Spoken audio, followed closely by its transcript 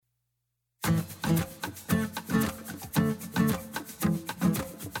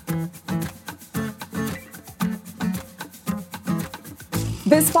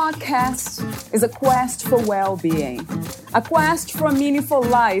This podcast is a quest for well-being, a quest for a meaningful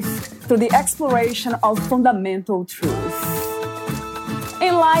life through the exploration of fundamental truth.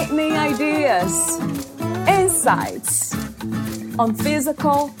 Enlightening ideas, insights on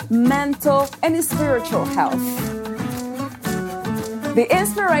physical, mental, and spiritual health. The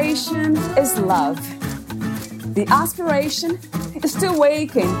inspiration is love. The aspiration is to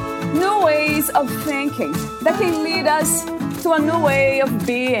awaken new ways of thinking that can lead us to a new way of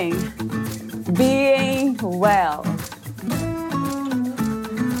being well.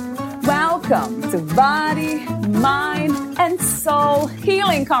 Welcome to Body, Mind, and Soul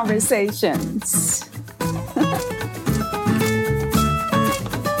Healing Conversations.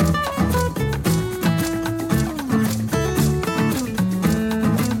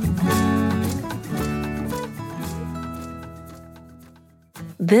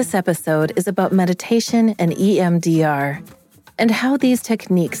 This episode is about meditation and EMDR, and how these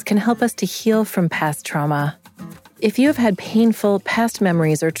techniques can help us to heal from past trauma. If you have had painful past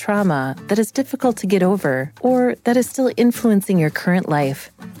memories or trauma that is difficult to get over, or that is still influencing your current life,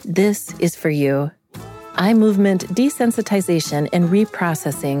 this is for you. Eye movement desensitization and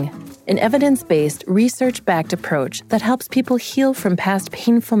reprocessing, an evidence-based, research-backed approach that helps people heal from past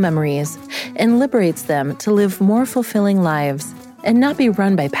painful memories and liberates them to live more fulfilling lives and not be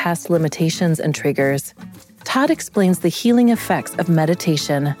run by past limitations and triggers. Todd explains the healing effects of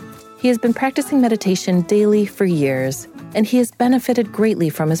meditation. He has been practicing meditation daily for years, and he has benefited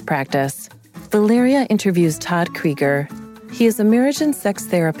greatly from his practice. Valeria interviews Todd Krieger. He is a marriage and sex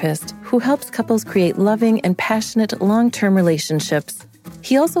therapist who helps couples create loving and passionate long-term relationships.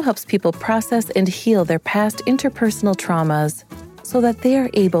 He also helps people process and heal their past interpersonal traumas so that they are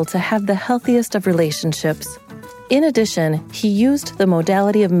able to have the healthiest of relationships. In addition, he used the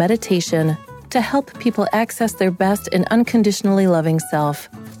modality of meditation to help people access their best and unconditionally loving self,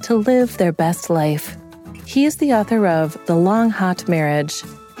 to live their best life. He is the author of The Long Hot Marriage.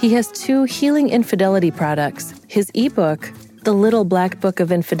 He has 2 healing infidelity products, his ebook, The Little Black Book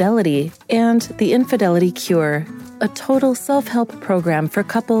of Infidelity, and The Infidelity Cure, a total self-help program for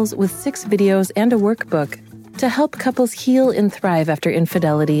couples with 6 videos and a workbook to help couples heal and thrive after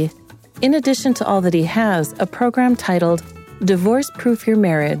infidelity. In addition to all that he has, a program titled Divorce Proof Your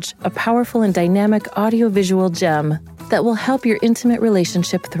Marriage, a powerful and dynamic audiovisual gem that will help your intimate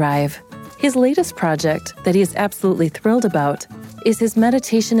relationship thrive. His latest project that he is absolutely thrilled about is his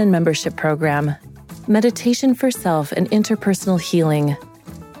meditation and membership program, Meditation for Self and Interpersonal Healing.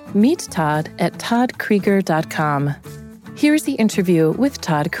 Meet Todd at toddkrieger.com. Here's the interview with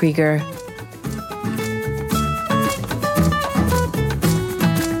Todd Krieger.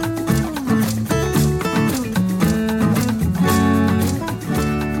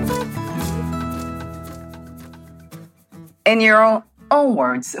 In your own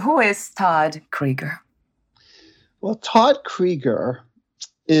words, who is Todd Krieger? Well, Todd Krieger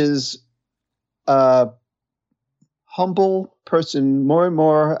is a humble person. More and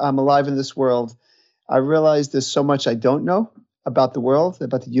more I'm alive in this world, I realize there's so much I don't know about the world,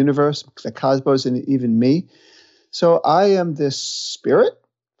 about the universe, the cosmos, and even me. So I am this spirit,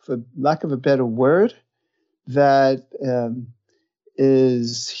 for lack of a better word, that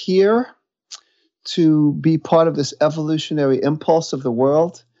is here to be part of this evolutionary impulse of the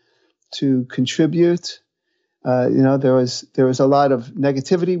world, to contribute. There is a lot of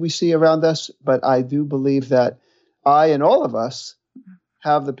negativity we see around us, but I do believe that I and all of us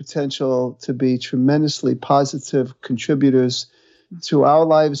have the potential to be tremendously positive contributors to our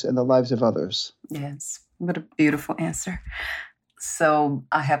lives and the lives of others. Yes, what a beautiful answer. So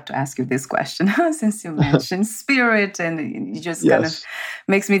I have to ask you this question, since you mentioned spirit, and you just kind of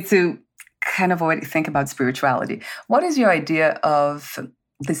makes me to kind of already think about spirituality. What is your idea of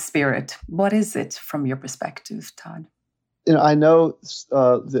the spirit? What is it from your perspective, Todd? I know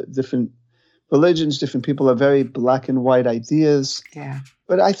the different religions, different people have very black and white ideas. Yeah.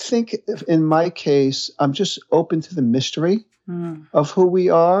 But I think in my case, I'm just open to the mystery of who we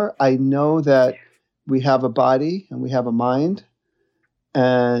are. I know that we have a body and we have a mind,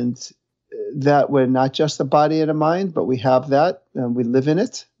 and that we're not just a body and a mind, but we have that and we live in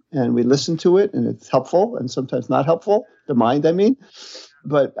it. And we listen to it, and it's helpful and sometimes not helpful, the mind, I mean.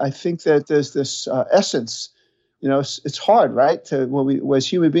 But I think that there's this essence. It's hard, right, as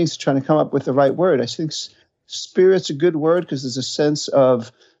human beings, trying to come up with the right word. I think spirit's a good word because there's a sense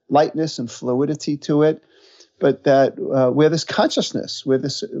of lightness and fluidity to it. But that we're this consciousness,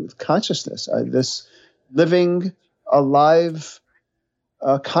 this living, alive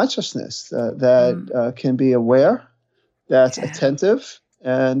consciousness that can be aware, that's attentive,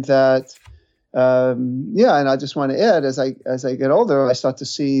 and that And I just want to add, as I get older, I start to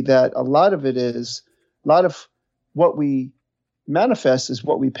see that a lot of what we manifest is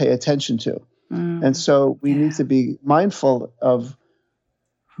what we pay attention to. And so we need to be mindful of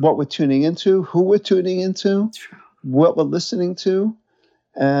what we're tuning into, who we're tuning into, what we're listening to,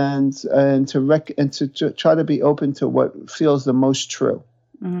 and to try to be open to what feels the most true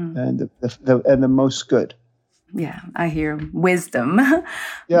and the most good. Yeah, I hear wisdom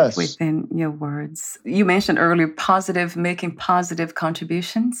within your words. You mentioned earlier making positive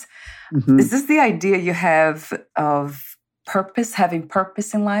contributions. Mm-hmm. Is this the idea you have of purpose, having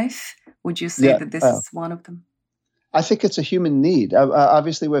purpose in life? Would you say that this is one of them? I think it's a human need.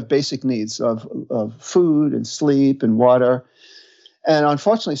 Obviously, we have basic needs of food and sleep and water. And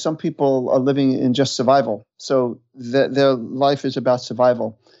unfortunately, some people are living in just survival. So their life is about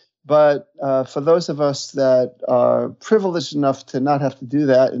survival. But for those of us that are privileged enough to not have to do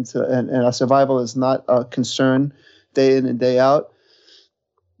that, and our survival is not a concern day in and day out,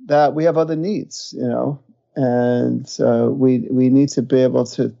 that we have other needs, and we need to be able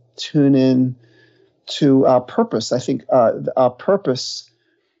to tune in to our purpose. I think our purpose,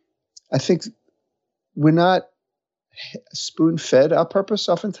 I think we're not spoon-fed our purpose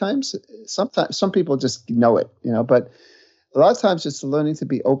oftentimes. Sometimes some people just know it, but a lot of times it's learning to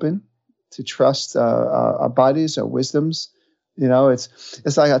be open, to trust our bodies, our wisdoms.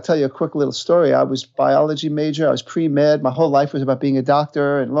 It's like, I'll tell you a quick little story. I was biology major. I was pre-med. My whole life was about being a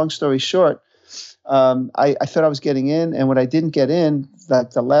doctor. And long story short, I thought I was getting in. And when I didn't get in,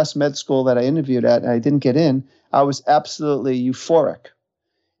 that the last med school that I interviewed at, and I didn't get in, I was absolutely euphoric.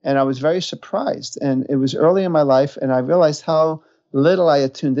 And I was very surprised. And it was early in my life, and I realized how little I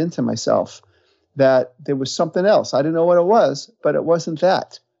had tuned into myself, that there was something else. I didn't know what it was, but it wasn't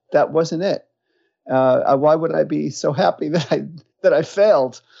that. That wasn't it. Why would I be so happy that I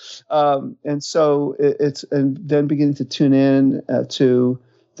failed? And so and then beginning to tune in to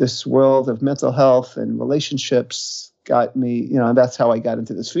this world of mental health and relationships got me, and that's how I got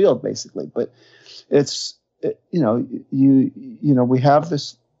into this field, basically. But we have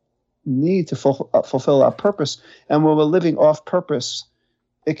this need to fulfill our purpose, and when we're living off purpose,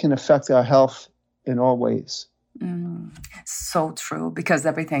 it can affect our health in all ways. So true, because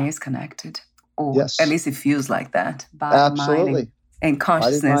everything is connected. Or at least it feels like that. Body, mind, and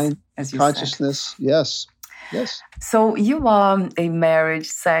consciousness, body, mind, as you said. Yes. So you are a marriage,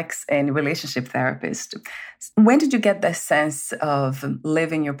 sex, and relationship therapist. When did you get the sense of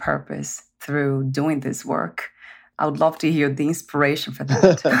living your purpose through doing this work? I would love to hear the inspiration for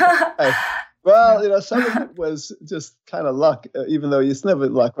that. Well, some of it was just kind of luck, even though it's never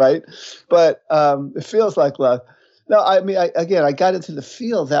luck, right? But it feels like luck. No, I got into the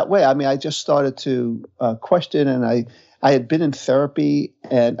field that way. I just started to question, and I had been in therapy,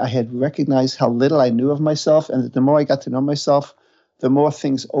 and I had recognized how little I knew of myself. And the more I got to know myself, the more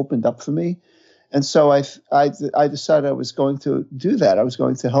things opened up for me. And so I decided I was going to do that. I was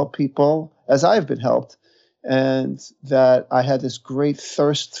going to help people as I've been helped. And that I had this great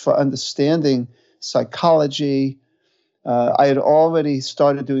thirst for understanding psychology. I had already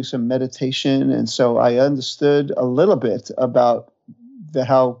started doing some meditation, and so I understood a little bit about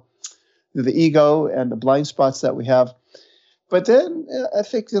how the ego and the blind spots that we have. But then I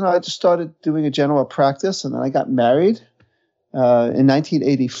think I just started doing a general practice, and then I got married in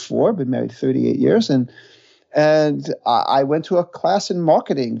 1984. Been married 38 years, and I went to a class in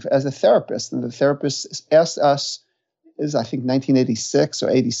marketing as a therapist, and the therapist asked us, is I think 1986 or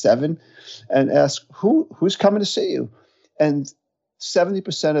 87, and asked, who's coming to see you? And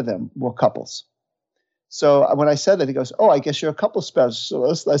 70% of them were couples. So when I said that, he goes, I guess you're a couple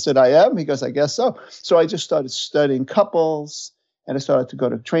specialist. I said, I am. He goes, I guess so. So I just started studying couples, and I started to go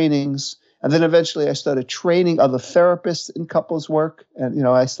to trainings. And then eventually I started training other therapists in couples work. And,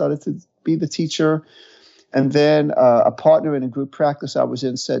 I started to be the teacher. And then a partner in a group practice I was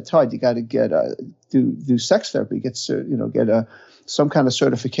in said, Todd, you got to do sex therapy, get some kind of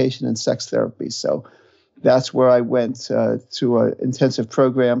certification in sex therapy. So that's where I went to an intensive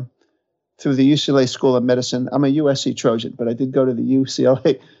program through the UCLA School of Medicine. I'm a USC Trojan, but I did go to the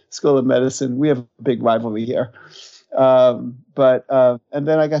UCLA School of Medicine. We have a big rivalry here. And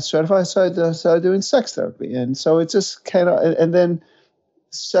then I got certified, I started doing sex therapy. And so it just kind of, and then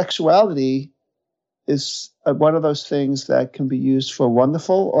sexuality is one of those things that can be used for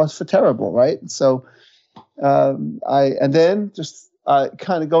wonderful or for terrible, right? So kind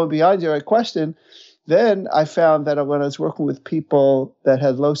of going beyond your question, then I found that when I was working with people that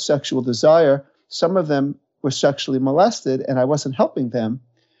had low sexual desire, some of them were sexually molested, and I wasn't helping them.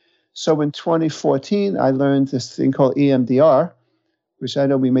 So in 2014, I learned this thing called EMDR, which I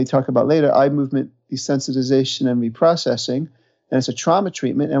know we may talk about later, eye movement desensitization and reprocessing, and it's a trauma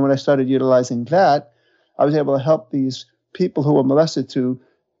treatment. And when I started utilizing that, I was able to help these people who were molested to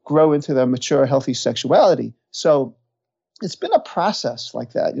grow into their mature, healthy sexuality. So it's been a process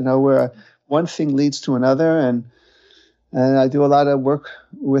like that, where one thing leads to another. And I do a lot of work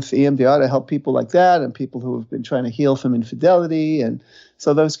with EMDR to help people like that and people who have been trying to heal from infidelity. And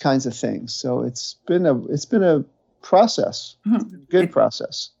so those kinds of things. So it's been a process, good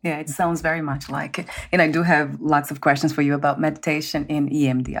process. Yeah, it sounds very much like it. And I do have lots of questions for you about meditation in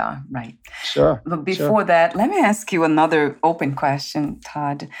EMDR, right? Sure. But before that, let me ask you another open question,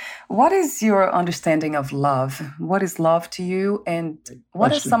 Todd. What is your understanding of love? What is love to you? And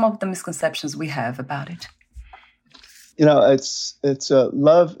what are some of the misconceptions we have about it? It's a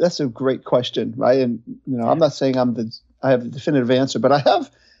love. That's a great question, right? And, I'm not saying I have the definitive answer, but I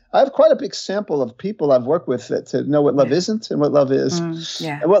have quite a big sample of people I've worked with to know what love isn't and what love is.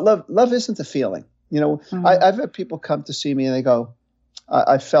 And what love isn't a feeling. I've had people come to see me and they go,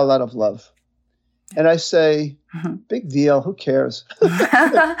 I fell out of love. And I say, big deal. Who cares?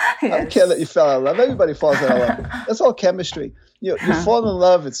 I don't care that you fell out of love. Everybody falls out of love. That's all chemistry. You fall in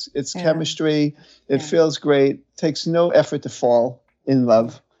love. It's chemistry. It feels great. It takes no effort to fall in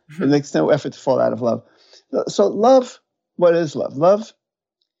love. It makes no effort to fall out of love. So love, what is love?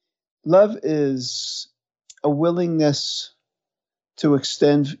 Love is a willingness to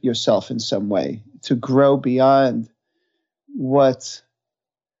extend yourself in some way, to grow beyond what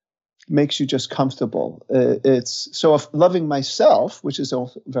makes you just comfortable. If loving myself, which is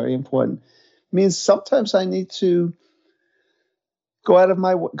also very important, means sometimes I need to go out of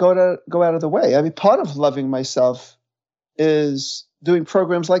the way. I mean, part of loving myself is doing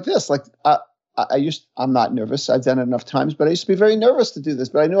programs like this. Like I'm not nervous. I've done it enough times, but I used to be very nervous to do this,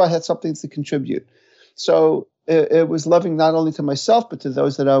 but I knew I had something to contribute. So it was loving not only to myself, but to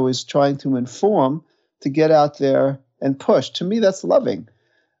those that I was trying to inform to get out there and push. To me, that's loving.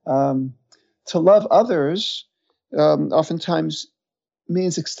 To love others oftentimes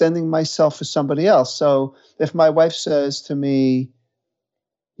means extending myself for somebody else. So if my wife says to me,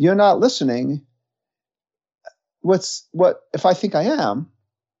 "You're not listening," if I think I am,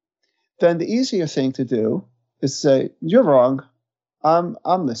 then the easier thing to do is say, "You're wrong. I'm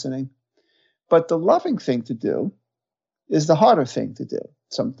listening." But the loving thing to do is the harder thing to do.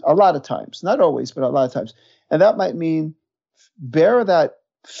 A lot of times, not always, but a lot of times. And that might mean bear that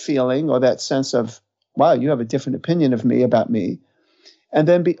feeling or that sense of, wow, you have a different opinion of me about me. And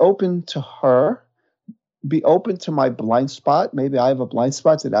then be open to her, be open to my blind spot. Maybe I have a blind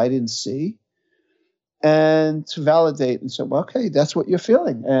spot that I didn't see. And to validate and say, well, okay, that's what you're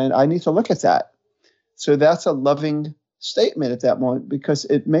feeling. And I need to look at that. So that's a loving statement at that moment because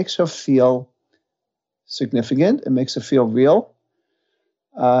it makes her feel significant. It makes her feel real.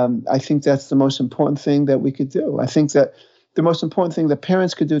 I think that's the most important thing that we could do. I think that the most important thing that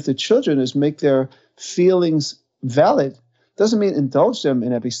parents could do with their children is make their feelings valid. Doesn't mean indulge them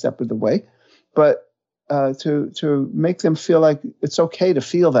in every step of the way, but to make them feel like it's okay to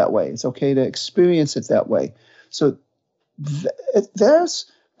feel that way. It's okay to experience it that way. So that's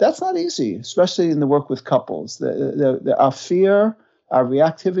not easy, especially in the work with couples. Our fear, our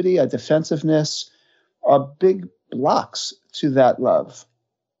reactivity, our defensiveness are big blocks to that love.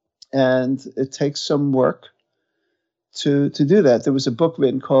 And it takes some work to do that. There was a book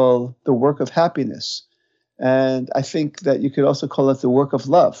written called The Work of Happiness. And I think that you could also call it the work of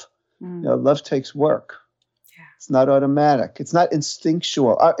love. Love takes work. Yeah. It's not automatic. It's not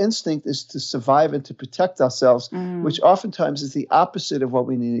instinctual. Our instinct is to survive and to protect ourselves, which oftentimes is the opposite of what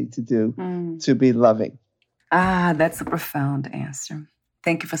we need to do to be loving. That's a profound answer.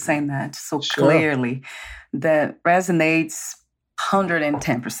 Thank you for saying that so clearly. That resonates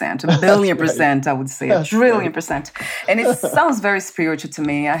 110%, a billion percent, I would say, a trillion percent. And it sounds very spiritual to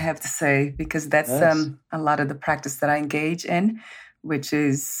me, I have to say, because that's a lot of the practice that I engage in, which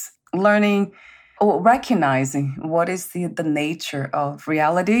is learning or recognizing what is the nature of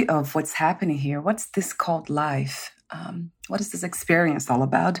reality of what's happening here. What's this called life? What is this experience all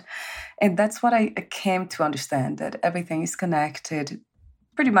about? And that's what I came to understand, that everything is connected.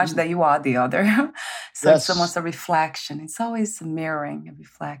 Pretty much that you are the other. So it's almost a reflection. It's always a mirroring, a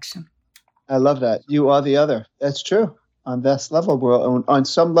reflection. I love that. You are the other. That's true. On this level, on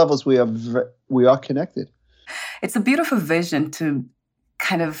some levels, we are connected. It's a beautiful vision to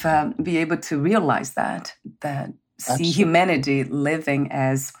kind of be able to realize that see humanity living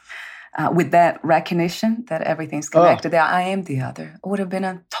as with that recognition that everything's connected. That I am the other. It would have been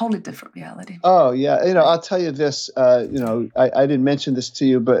a totally different reality. Oh yeah, I'll tell you this. I didn't mention this to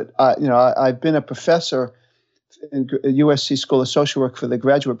you, but I've been a professor in USC School of Social Work for the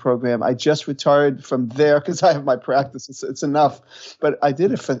graduate program. I just retired from there because I have my practice. It's enough. But I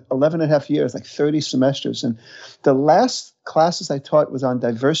did it for 11 and a half years, like 30 semesters. And the last classes I taught was on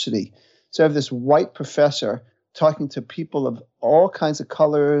diversity. So I have this white professor talking to people of all kinds of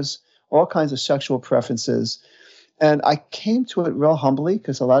colors, all kinds of sexual preferences. And I came to it real humbly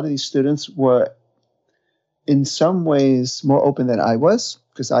because a lot of these students were in some ways more open than I was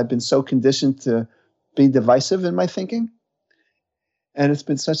because I've been so conditioned to be divisive in my thinking. And it's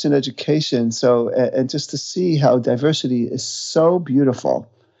been such an education. So, and just to see how diversity is so beautiful,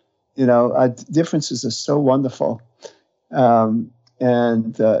 differences are so wonderful. And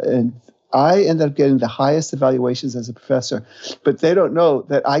I ended up getting the highest evaluations as a professor, but they don't know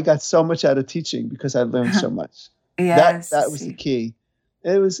that I got so much out of teaching because I learned so much. Yes. That was the key.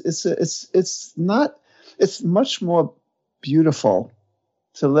 It's much more beautiful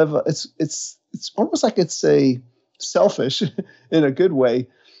to live. It's almost like it's a selfish in a good way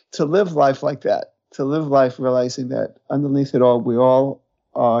to live life like that, to live life realizing that underneath it all, we all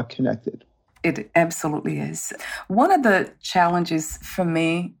are connected. It absolutely is. One of the challenges for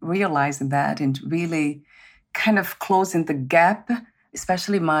me, realizing that and really kind of closing the gap,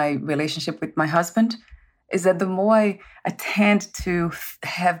 especially my relationship with my husband, is that the more I tend to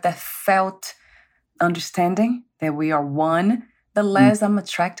have that felt understanding that we are one, the less I'm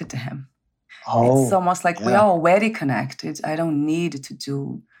attracted to him. Oh, it's almost like we are already connected. I don't need to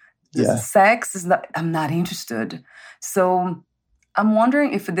do the sex. I'm not interested. So I'm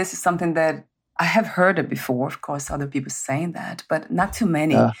wondering if this is something that I have heard it before. Of course, other people saying that, but not too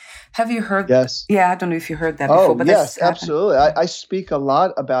many. Have you heard? Yes. Yeah, I don't know if you heard that before. But yes, absolutely. I speak a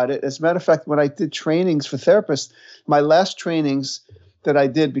lot about it. As a matter of fact, when I did trainings for therapists, my last trainings that I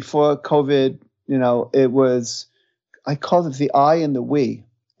did before COVID, it was, I called it the I and the we.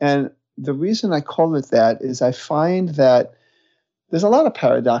 And the reason I call it that is I find that there's a lot of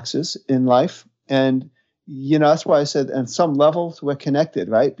paradoxes in life. And, that's why I said on some levels we're connected,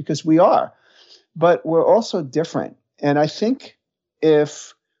 right? Because we are. But we're also different. And I think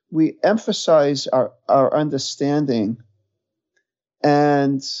if we emphasize our understanding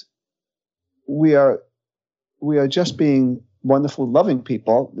and we are just being wonderful, loving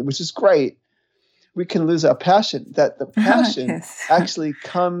people, which is great, we can lose our passion. That the passion actually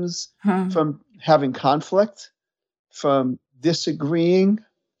comes from having conflict, from disagreeing,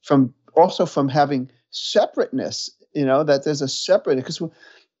 from having separateness, that there's a separate, because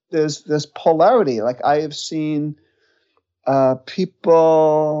there's polarity. Like I have seen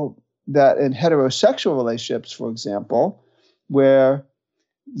people that in heterosexual relationships, for example, where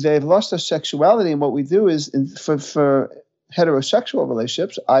they've lost their sexuality. And what we do is for heterosexual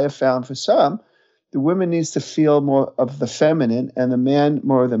relationships, I have found for some, the woman needs to feel more of the feminine and the man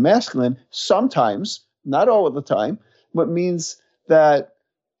more of the masculine, sometimes, not all of the time, but means that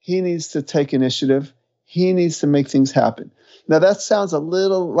he needs to take initiative. He needs to make things happen. Now, that sounds a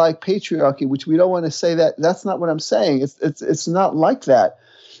little like patriarchy, which we don't want to say that. That's not what I'm saying. It's not like that.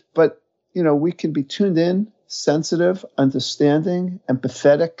 But, we can be tuned in, sensitive, understanding,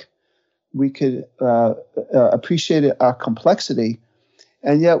 empathetic. We could appreciate our complexity.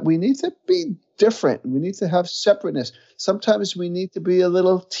 And yet we need to be different. We need to have separateness. Sometimes we need to be a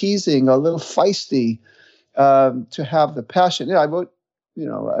little teasing, a little feisty to have the passion. I wrote,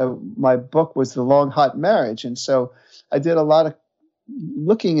 my book was The Long Hot Marriage. And so I did a lot of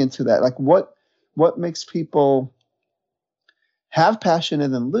looking into that, like what makes people have passion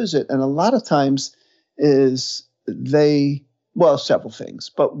and then lose it. And a lot of times is several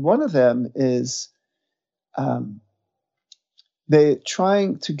things, but one of them is they're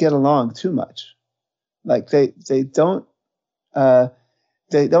trying to get along too much. Like they don't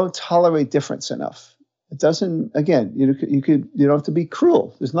tolerate difference enough. It doesn't, again, you don't have to be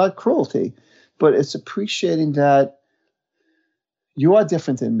cruel. There's not cruelty, but it's appreciating that you are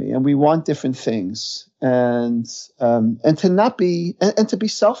different than me and we want different things, and to not be, and to be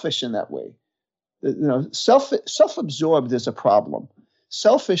selfish in that way. Self-absorbed is a problem.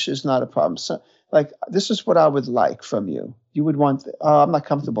 Selfish is not a problem. So, like, this is what I would like from you. You would want, I'm not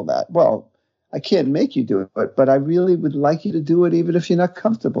comfortable with that. Well, I can't make you do it, but I really would like you to do it even if you're not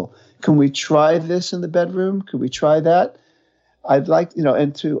comfortable. Can we try this in the bedroom? Can we try that? I'd like,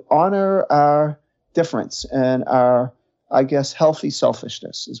 and to honor our difference and our, I guess, healthy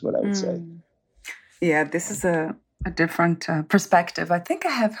selfishness is what I would say. Yeah, this is a different perspective. I think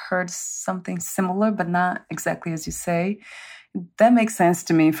I have heard something similar, but not exactly as you say. That makes sense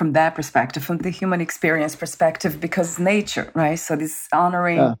to me from that perspective, from the human experience perspective, because nature, right? So this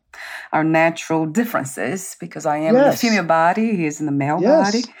honoring our natural differences, because I am in the female body, he is in the male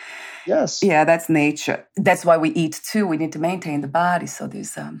body. Yes. Yeah, that's nature. That's why we eat too. We need to maintain the body. So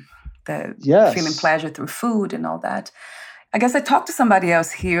there's the feeling pleasure through food and all that. I guess I talked to somebody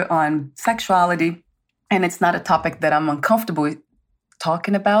else here on sexuality, and it's not a topic that I'm uncomfortable with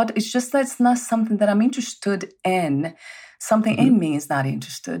talking about. It's just that it's not something that I'm interested in. Something in me is not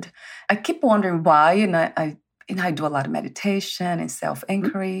interested. I keep wondering why, and I do a lot of meditation and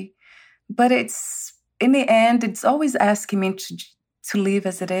self-inquiry, but it's in the end, it's always asking me to live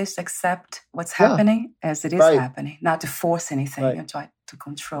as it is, accept what's happening as it is happening, not to force anything and try to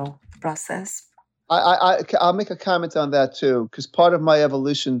control the process. I'll make a comment on that too, because part of my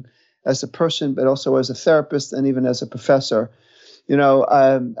evolution as a person, but also as a therapist and even as a professor,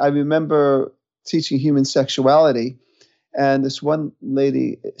 I remember teaching human sexuality, and this one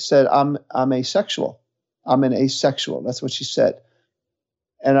lady said, I'm asexual. I'm an asexual. That's what she said.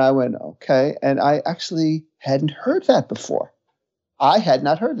 And I went, okay. And I actually hadn't heard that before. I had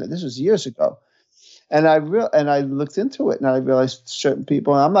not heard that. This was years ago. And I looked into it, and I realized certain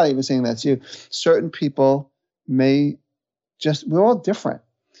people, and I'm not even saying that's you, certain people we're all different.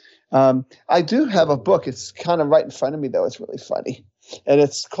 I do have a book. It's kind of right in front of me, though. It's really funny. And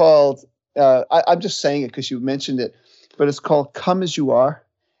it's called, I'm just saying it because you mentioned it, but it's called Come As You Are.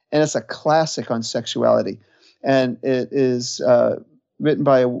 And it's a classic on sexuality. And it is written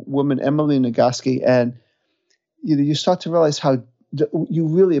by a woman, Emily Nagoski. And you start to realize how you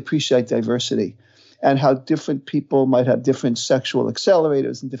really appreciate diversity and how different people might have different sexual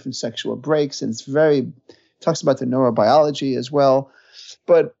accelerators and different sexual breaks. And talks about the neurobiology as well.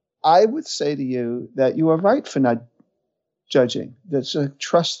 But I would say to you that you are right for not judging. There's a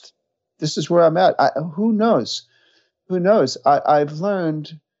trust. This is where I'm at. Who knows? Who knows? I've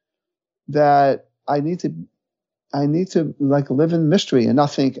learned that I need to like live in mystery and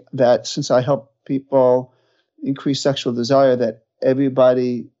not think that since I help people increase sexual desire that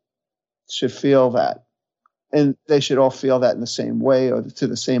everybody should feel that. And they should all feel that in the same way or to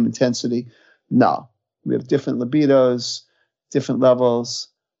the same intensity. No. We have different libidos, different levels.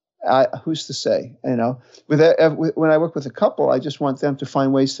 Who's to say? When I work with a couple, I just want them to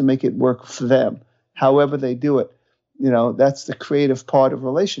find ways to make it work for them, however they do it. That's the creative part of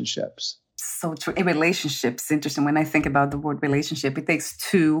relationships. So true. In relationships, interesting. When I think about the word relationship, it takes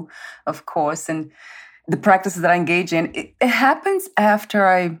two, of course, and the practices that I engage in, it happens after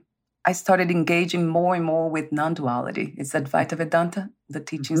I started engaging more and more with non-duality. It's Advaita Vedanta, the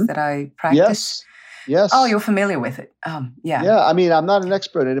teachings that I practice. Yes. Oh, you're familiar with it. Yeah. Yeah. I mean, I'm not an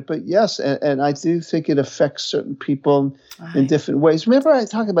expert in it, but yes. And I do think it affects certain people in different ways. Remember I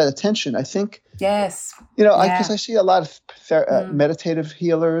talked about attention. I think. Yes. Because I see a lot of meditative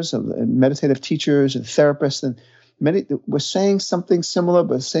healers and meditative teachers and therapists, and many were saying something similar,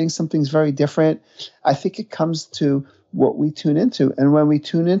 but saying something's very different. I think it comes to what we tune into. And when we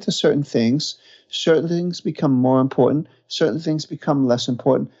tune into certain things become more important. Certain things become less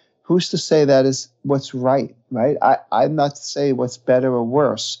important. Who's to say that is what's right? I'm not to say what's better or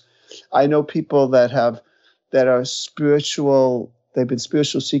worse. I know people that are spiritual. They've been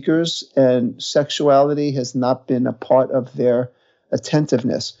spiritual seekers, and sexuality has not been a part of their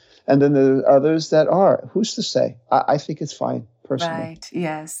attentiveness. And then there are others that are. Who's to say? I think it's fine, personally. Right.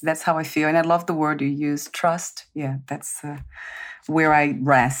 Yes, that's how I feel. And I love the word you use, trust. Yeah, that's where I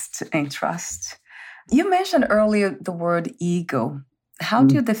rest in trust. You mentioned earlier the word ego. How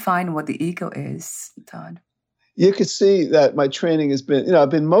do you define what the ego is, Todd? You could see that my training has been, I've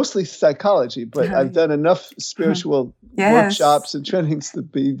been mostly psychology, but I've done enough spiritual workshops and trainings to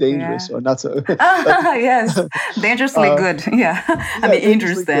be dangerous or not so. Yes, dangerously good. Yeah, I mean,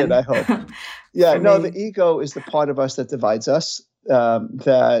 interesting. Good, I hope. Yeah, the ego is the part of us that divides us,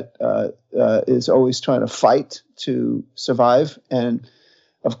 that is always trying to fight to survive. And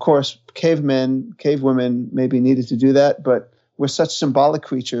of course, cavemen, cavewomen maybe needed to do that, but we're such symbolic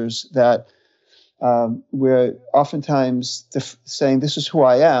creatures that we're oftentimes saying, this is who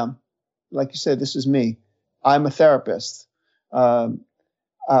I am. Like you said, this is me. I'm a therapist. I'm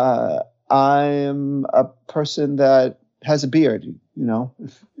a person that has a beard.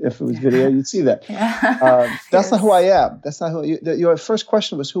 If it was video, you'd see that. That's not who I am. That's not who your first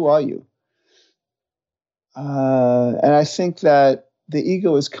question was, who are you? And I think that the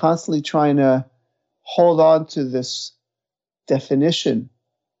ego is constantly trying to hold on to this definition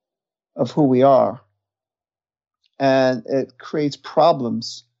of who we are. And it creates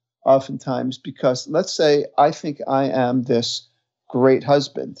problems oftentimes because, let's say, I think I am this great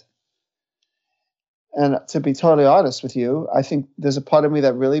husband. And to be totally honest with you, I think there's a part of me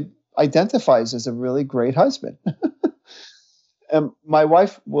that really identifies as a really great husband. And my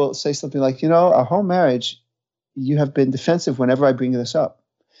wife will say something like, our whole marriage, you have been defensive whenever I bring this up.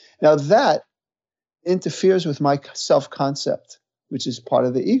 Now that interferes with my self-concept, which is part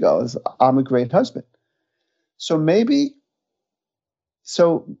of the ego, is I'm a great husband. So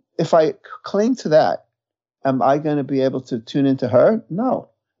if I cling to that, am I going to be able to tune into her? No.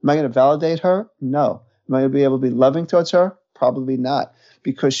 Am I going to validate her? No. Am I going to be able to be loving towards her? Probably not,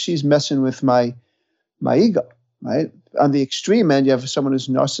 because she's messing with my ego, right? On the extreme end, you have someone who's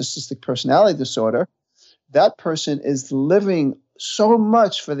narcissistic personality disorder. That person is living so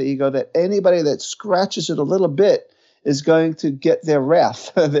much for the ego that anybody that scratches it a little bit is going to get their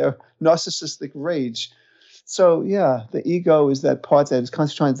wrath, their narcissistic rage. So yeah, the ego is that part that is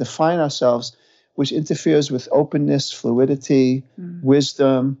constantly trying to define ourselves, which interferes with openness, fluidity,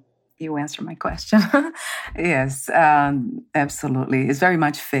 wisdom. You answer my question. Yes, absolutely. It's very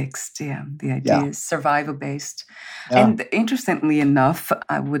much fixed. Yeah, the idea is survival-based. Yeah. And interestingly enough,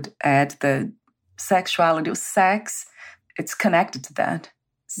 I would add the sexuality or sex, it's connected to that.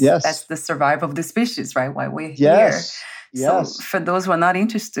 Yes. That's the survival of the species, right? Why we're yes. here. Yes. So for those who are not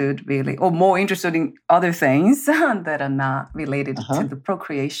interested really, or more interested in other things that are not related to the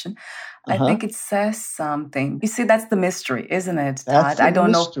procreation, I think it says something. You see, that's the mystery, isn't it, Todd? I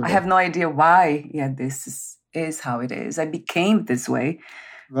don't know. I have no idea why. Yeah, this is how it is. I became this way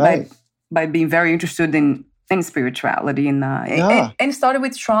by being very interested in spirituality. And it started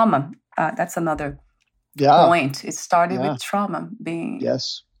with trauma. That's another point. It started with trauma, being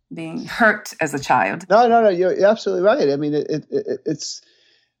hurt as a child. No, you're absolutely right. I mean, it's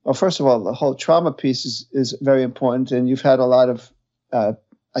well, first of all, the whole trauma piece is very important, and you've had a lot of.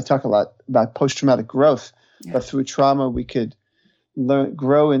 I talk a lot about post-traumatic growth, but through trauma we could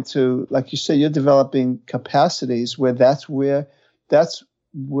grow into, like you say, you're developing capacities where that's where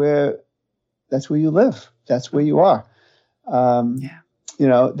you live. That's where you are. You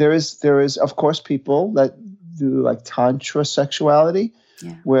know, there is of course people that do like tantra sexuality,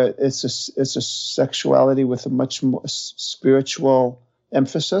 where it's a sexuality with a much more spiritual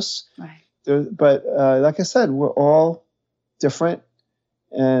emphasis. Right. But like I said, we're all different,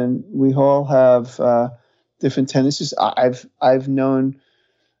 and we all have different tendencies. I've known,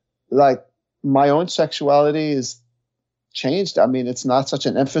 like, my own sexuality is changed. I mean, it's not such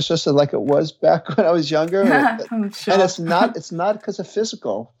an emphasis like it was back when I was younger. I'm sure. And it's not because of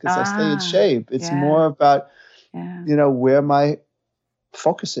physical, because I stay in shape. It's more about, where my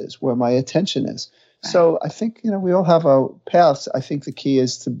focus is, where my attention is. Right. So I think, we all have our paths. I think the key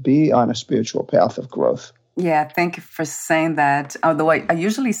is to be on a spiritual path of growth. Yeah, thank you for saying that. Although I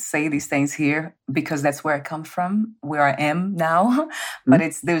usually say these things here because that's where I come from, where I am now. But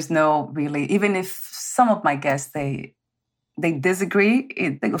there's no really, even if some of my guests, they disagree.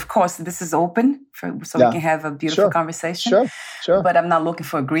 Of course, this is open so we can have a beautiful conversation. Sure. But I'm not looking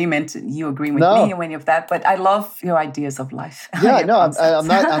for agreement. You agree with me and any of that. But I love your ideas of life. Yeah, no,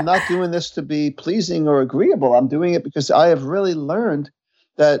 I'm not doing this to be pleasing or agreeable. I'm doing it because I have really learned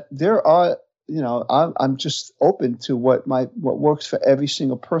that there are, I'm just open to what works for every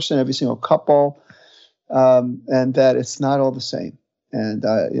single person, every single couple, and that it's not all the same. And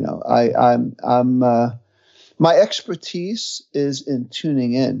I'm my expertise is in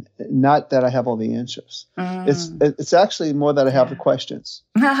tuning in, not that I have all the answers. It's actually more that I have the questions.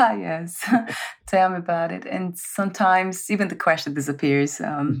 Yes. Tell me about it. And sometimes even the question disappears.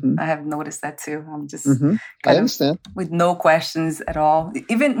 I have noticed that too. I'm just I understand. With no questions at all.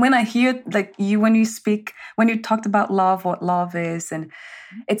 Even when I hear, like, when you talked about love, what love is, and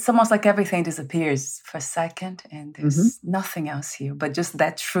it's almost like everything disappears for a second and there's nothing else here, but just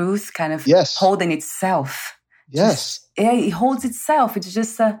that truth kind of holding itself. Yes. It holds itself. It's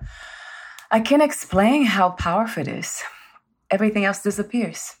just I can't explain how powerful it is. Everything else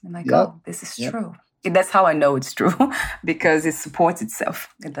disappears. I'm like, this is true. And that's how I know it's true, because it supports itself.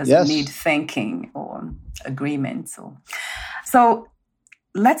 It doesn't need thinking or agreement. So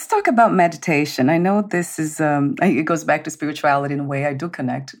let's talk about meditation. I know this is, it goes back to spirituality in a way. I do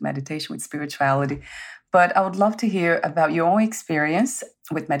connect meditation with spirituality. But I would love to hear about your own experience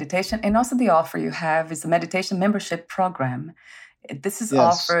with meditation, and also the offer you have is a meditation membership program. This is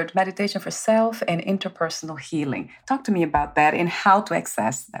offered meditation for self and interpersonal healing. Talk to me about that and how to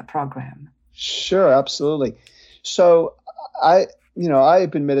access that program. Sure, absolutely. So I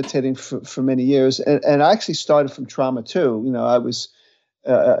had been meditating for many years, and I actually started from trauma too.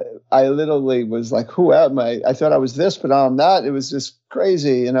 I literally was like, who am I? I thought I was this, but I'm not. It was just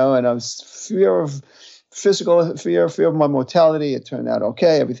crazy, and I was physical fear of my mortality. It turned out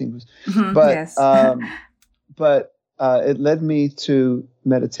okay. Everything was, but it led me to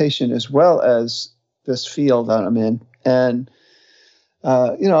meditation as well as this field that I'm in. And,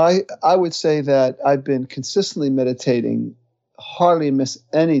 I would say that I've been consistently meditating hardly miss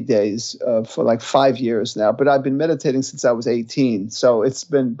any days for like 5 years now, but I've been meditating since I was 18. So it's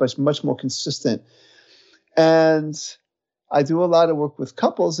been much more consistent. And I do a lot of work with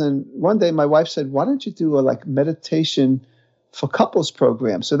couples. And one day my wife said, why don't you do a like meditation for couples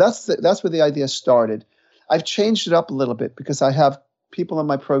program? So that's where the idea started. I've changed it up a little bit because I have people in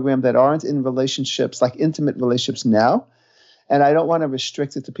my program that aren't in relationships, like intimate relationships now. And I don't want to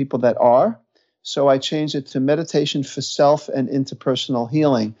restrict it to people that are. So I changed it to meditation for self and interpersonal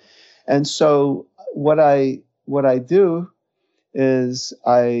healing. And so what I do is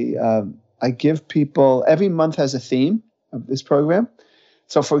I give people, every month has a theme of this program.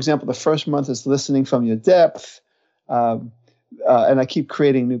 So for example, the first month is listening from your depth. And I keep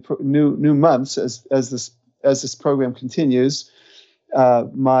creating new months as this program continues.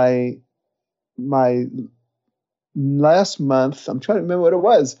 My last month, I'm trying to remember what it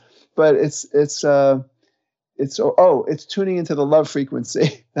was, but it's tuning into the love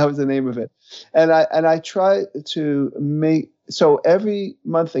frequency. That was the name of it. And I try to make, so every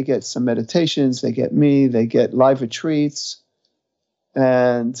month they get some meditations, they get me, they get live retreats,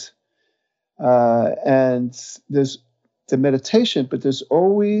 and there's the meditation, but there's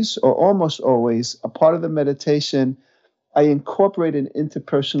always, or almost always, a part of the meditation, I incorporate an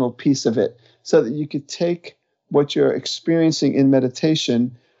interpersonal piece of it so that you could take what you're experiencing in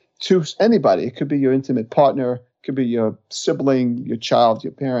meditation to anybody. It could be your intimate partner, it could be your sibling, your child,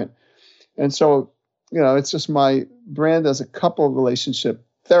 your parent. And so, it's just my brand as a couple relationship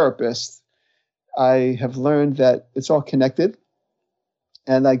therapist. I have learned that it's all connected,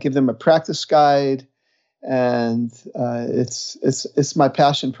 and I give them a practice guide, and it's my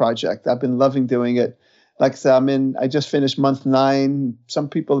passion project. I've been loving doing it. Like I said, I just finished month 9. Some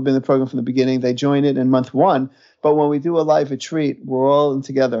people have been in the program from the beginning. They join it in month 1. But when we do a live retreat, we're all in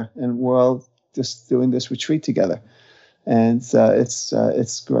together, and we're all just doing this retreat together. And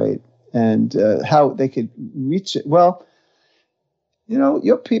it's great. And how they could reach it. Well,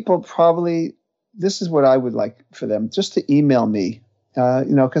 your people probably, this is what I would like for them, just to email me,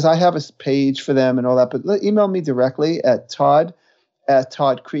 because I have a page for them and all that. But email me directly at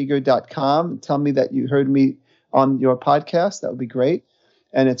todd@toddkrieger.com. Tell me that you heard me on your podcast. That would be great.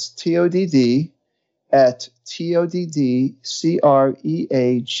 And it's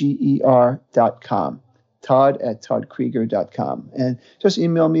todd@toddcreager.com. todd@toddkrieger.com. And just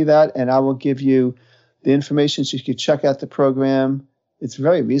email me that, and I will give you the information so you can check out the program. It's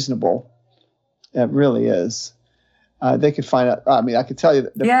very reasonable. It really is. They could find out. I could tell you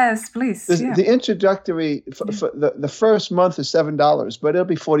that. Yes, please. The introductory for the first month is $7, but it'll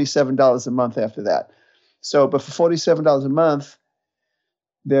be $47 a month after that. So, but for $47 a month,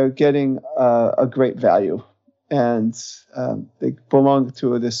 they're getting a great value, and they belong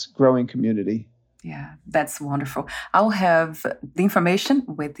to this growing community. Yeah, that's wonderful. I'll have the information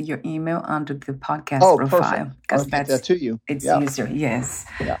with your email under the podcast profile. I'll get that to you. It's easier. Yes,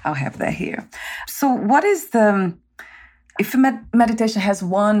 I'll have that here. So what is if meditation has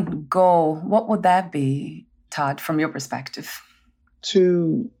one goal, what would that be, Todd, from your perspective?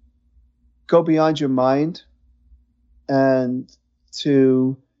 To go beyond your mind and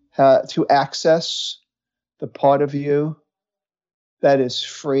to access the part of you that is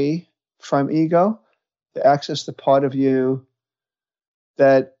free from ego, to access the part of you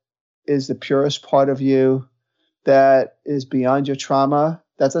that is the purest part of you, that is beyond your trauma.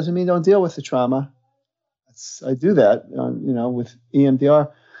 That doesn't mean don't deal with the trauma. I do that, with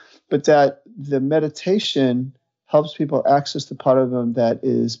EMDR, but that the meditation helps people access the part of them that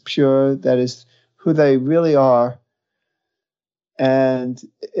is pure, that is who they really are. And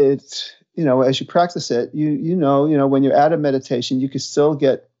it's, as you practice it, when you're out of meditation, you can still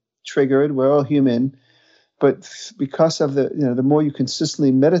get triggered. We're all human, but because of the more you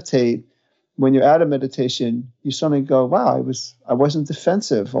consistently meditate, when you're out of meditation, you suddenly go, wow, I wasn't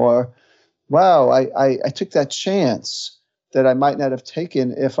defensive, or wow, I took that chance that I might not have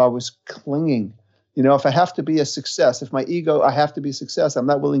taken if I was clinging. If I have to be a success, if my ego, I have to be a success, I'm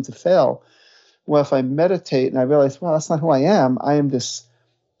not willing to fail. Well, if I meditate and I realize, well, that's not who I am. I'm this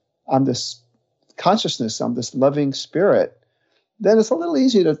consciousness. I'm this loving spirit. Then it's a little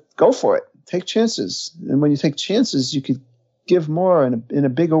easier to go for it, take chances. And when you take chances, you could give more in a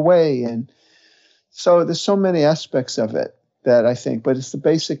bigger way. And so there's so many aspects of it that I think, but it's the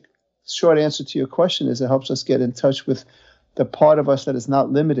basic short answer to your question is it helps us get in touch with the part of us that is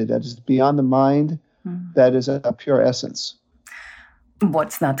not limited, that is beyond the mind, that is a pure essence.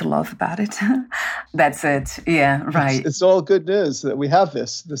 What's not to love about it? That's it. Yeah, right. It's all good news that we have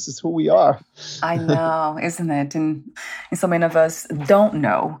this. This is who we are. I know, isn't it? And so many of us don't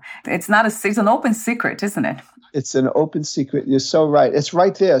know. It's an open secret, isn't it? It's an open secret. You're so right. It's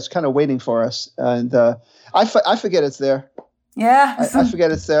right there. It's kind of waiting for us. And I forget it's there. Yeah. I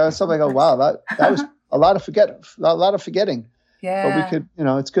forget it's there. Somebody go, wow, that was a lot of forgetting. Yeah. But we could,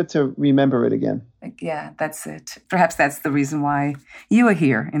 it's good to remember it again. Yeah, that's it. Perhaps that's the reason why you are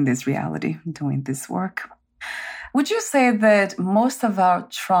here in this reality doing this work. Would you say that most of our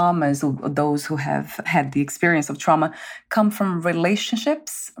traumas, or those who have had the experience of trauma, come from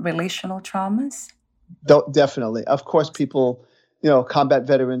relationships, relational traumas? Definitely. Of course, people, combat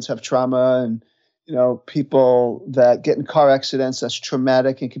veterans have trauma, and, people that get in car accidents, that's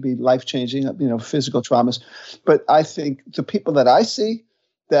traumatic and can be life-changing, physical traumas. But I think the people that I see,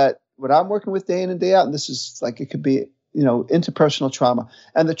 that what I'm working with day in and day out, and this is like, it could be, interpersonal trauma.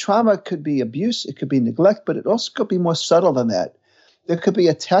 And the trauma could be abuse, it could be neglect, but it also could be more subtle than that. There could be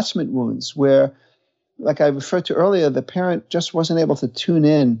attachment wounds where, like I referred to earlier, the parent just wasn't able to tune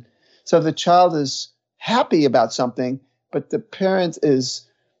in. So the child is happy about something, but the parent is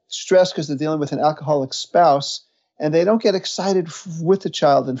stressed because they're dealing with an alcoholic spouse, and they don't get excited with the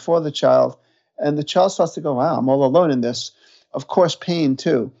child and for the child. And the child starts to go, wow, I'm all alone in this. Of course, pain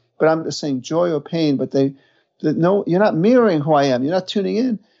too. But I'm just saying joy or pain, but no, you're not mirroring who I am. You're not tuning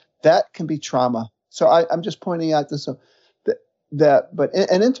in. That can be trauma. So I'm just pointing out this, but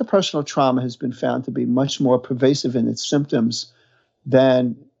an interpersonal trauma has been found to be much more pervasive in its symptoms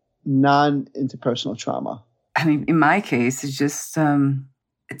than non-interpersonal trauma. I mean, in my case, it's just,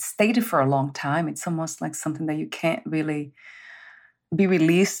 it's stated for a long time. It's almost like something that you can't really be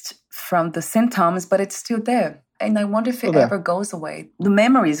released from the symptoms, but it's still there. And I wonder if it ever goes away. The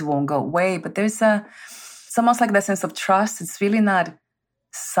memories won't go away, but it's almost like that sense of trust. It's really not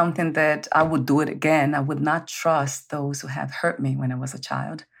something that I would do it again. I would not trust those who have hurt me when I was a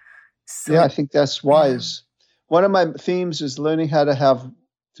child. So, I think that's wise. Yeah. One of my themes is learning how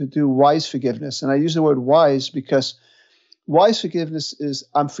to do wise forgiveness. And I use the word wise because wise forgiveness is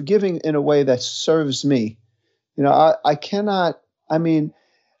I'm forgiving in a way that serves me. I cannot,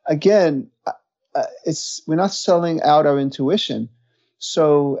 again, we're not selling out our intuition.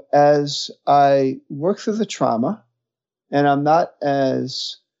 So as I work through the trauma, and I'm not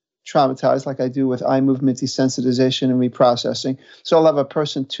as traumatized like I do with eye movement desensitization and reprocessing. So I'll have a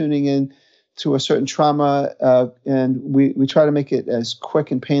person tuning in to a certain trauma, and we try to make it as quick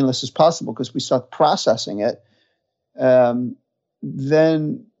and painless as possible because we start processing it.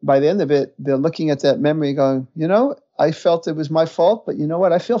 Then by the end of it, they're looking at that memory going, I felt it was my fault, but you know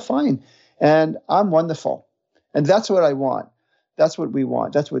what? I feel fine. And I'm wonderful. And that's what I want. That's what we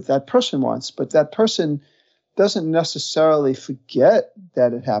want. That's what that person wants. But that person doesn't necessarily forget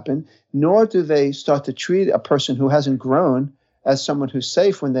that it happened, nor do they start to treat a person who hasn't grown as someone who's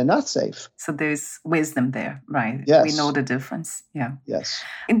safe when they're not safe. So there's wisdom there, right? Yes. We know the difference. Yeah. Yes.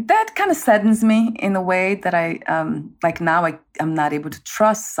 And that kind of saddens me in a way that I'm not able to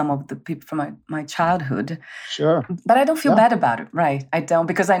trust some of the people from my childhood. Sure. But I don't feel bad about it, right? I don't,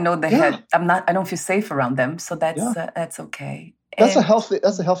 because I know I don't feel safe around them. So that's okay. That's a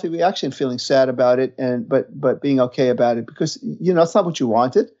healthy reaction, feeling sad about it, but being okay about it, because it's not what you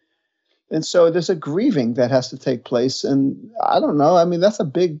wanted. And so there's a grieving that has to take place. And I don't know. I mean, that's a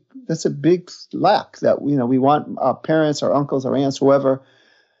big lack that, we want our parents, our uncles, our aunts, whoever,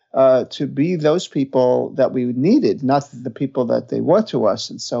 to be those people that we needed, not the people that they were to us.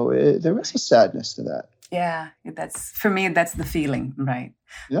 And so there is a sadness to that. Yeah, for me, that's the feeling, right?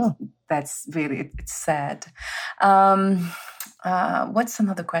 Yeah. That's really, it's sad. What's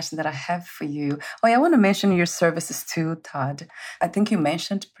another question that I have for you? I want to mention your services too, Todd. I think you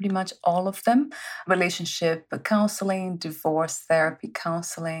mentioned pretty much all of them. Relationship counseling, divorce therapy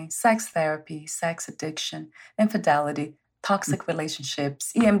counseling, sex therapy, sex addiction, infidelity, toxic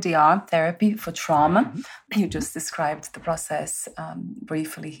relationships, EMDR therapy for trauma. You just described the process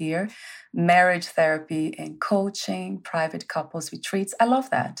briefly here. Marriage therapy and coaching, private couples retreats. I love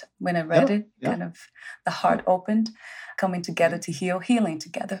that. When I read it, kind of the heart opened, coming together to heal, healing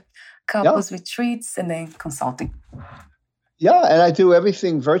together. Couples retreats and then consulting. Yeah, and I do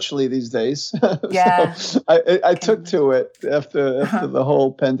everything virtually these days. Yeah. So I took to it after the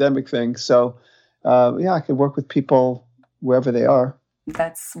whole pandemic thing. So I can work with people wherever they are.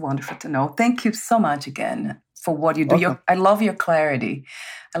 That's wonderful to know. Thank you so much again for what you do. I love your clarity.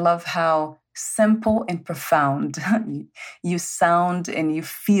 I love how simple and profound you sound and you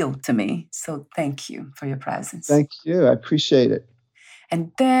feel to me. So thank you for your presence. Thank you. I appreciate it.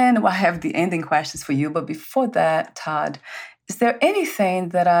 And then I have the ending questions for you. But before that, Todd, is there anything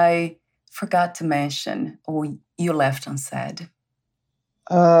that I forgot to mention or you left unsaid?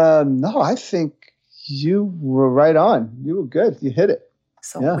 No, I think you were right on. You were good. You hit it.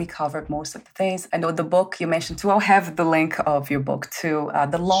 So we covered most of the things. I know the book you mentioned too. I'll have the link of your book too.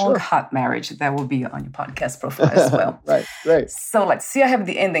 The Long Hot Marriage, that will be on your podcast profile as well. Right, great. So let's see. I have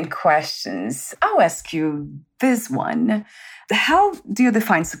the ending questions. I'll ask you this one. How do you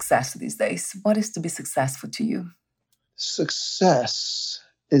define success these days? What is to be successful to you? Success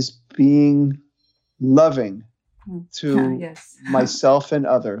is being loving to myself and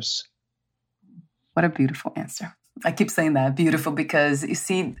others. What a beautiful answer. I keep saying that, beautiful, because you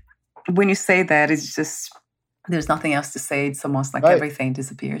see, when you say that, it's just, there's nothing else to say. It's almost like everything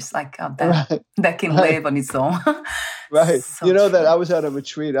disappears, like that can live on its own. Right. So you know that I was at a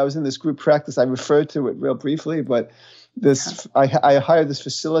retreat. I was in this group practice. I referred to it real briefly, but I hired this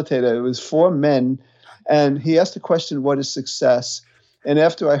facilitator. It was 4 men, and he asked the question, what is success? And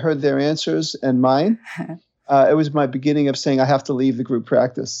after I heard their answers and mine, it was my beginning of saying I have to leave the group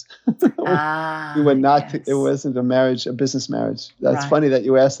practice. We were not. It wasn't a business marriage. That's funny that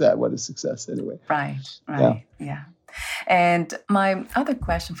you asked that. What is success anyway? Right. Yeah. And my other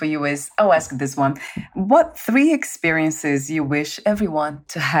question for you is, I'll ask this one. What 3 experiences you wish everyone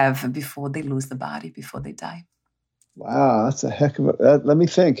to have before they lose the body, before they die? Wow, that's a heck of a... let me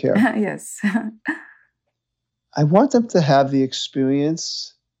think here. Yes. I want them to have the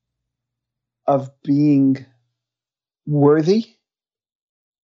experience of being worthy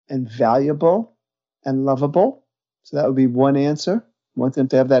and valuable and lovable. So that would be one answer. I want them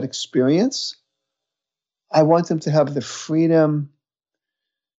to have that experience. I want them to have the freedom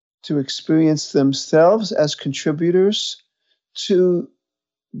to experience themselves as contributors to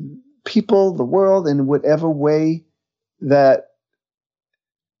people, the world, in whatever way that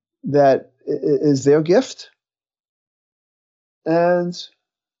is their gift. And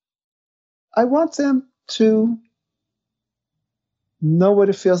I want them to know what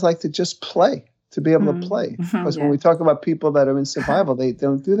it feels like to just play, to be able to play. Because when we talk about people that are in survival, they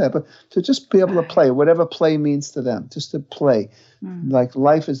don't do that. But to just be able to play, whatever play means to them, just to play. Like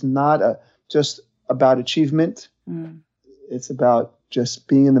life is not just about achievement. It's about just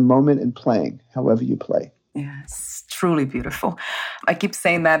being in the moment and playing, however you play. Yes, truly beautiful. I keep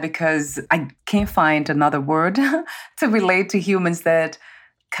saying that because I can't find another word to relate to humans that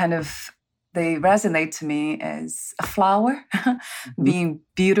kind of, they resonate to me as a flower being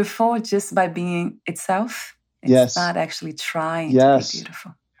beautiful just by being itself. It's not actually trying to be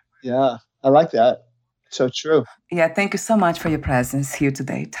beautiful. Yeah, I like that. So true. Yeah, thank you so much for your presence here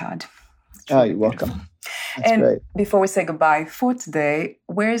today, Todd. You're welcome. That's great. Before we say goodbye for today,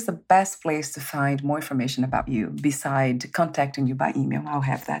 where is the best place to find more information about you besides contacting you by email? I'll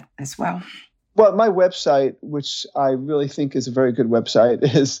have that as well. Well, my website, which I really think is a very good website,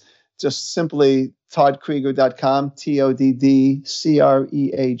 is just simply toddkrieger.com,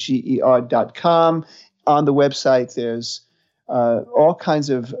 TODDCREAGER.com. On the website, there's all kinds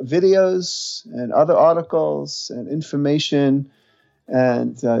of videos and other articles and information.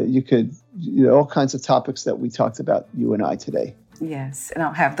 And you could, all kinds of topics that we talked about, you and I, today. Yes, and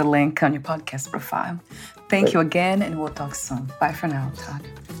I'll have the link on your podcast profile. Thank you again, and we'll talk soon. Bye for now, Todd.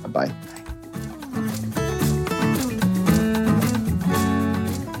 Bye.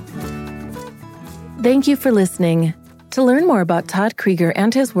 Thank you for listening. To learn more about Todd Krieger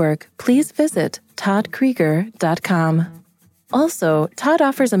and his work, please visit toddkrieger.com. Also, Todd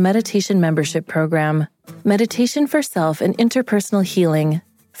offers a meditation membership program, Meditation for Self and Interpersonal Healing.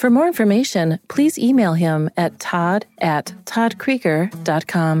 For more information, please email him at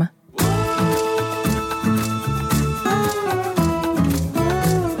todd@toddkrieger.com.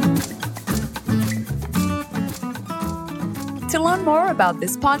 To learn more about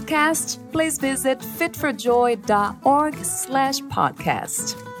this podcast, please visit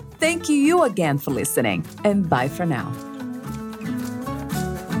fitforjoy.org/podcast. Thank you again for listening, and bye for now.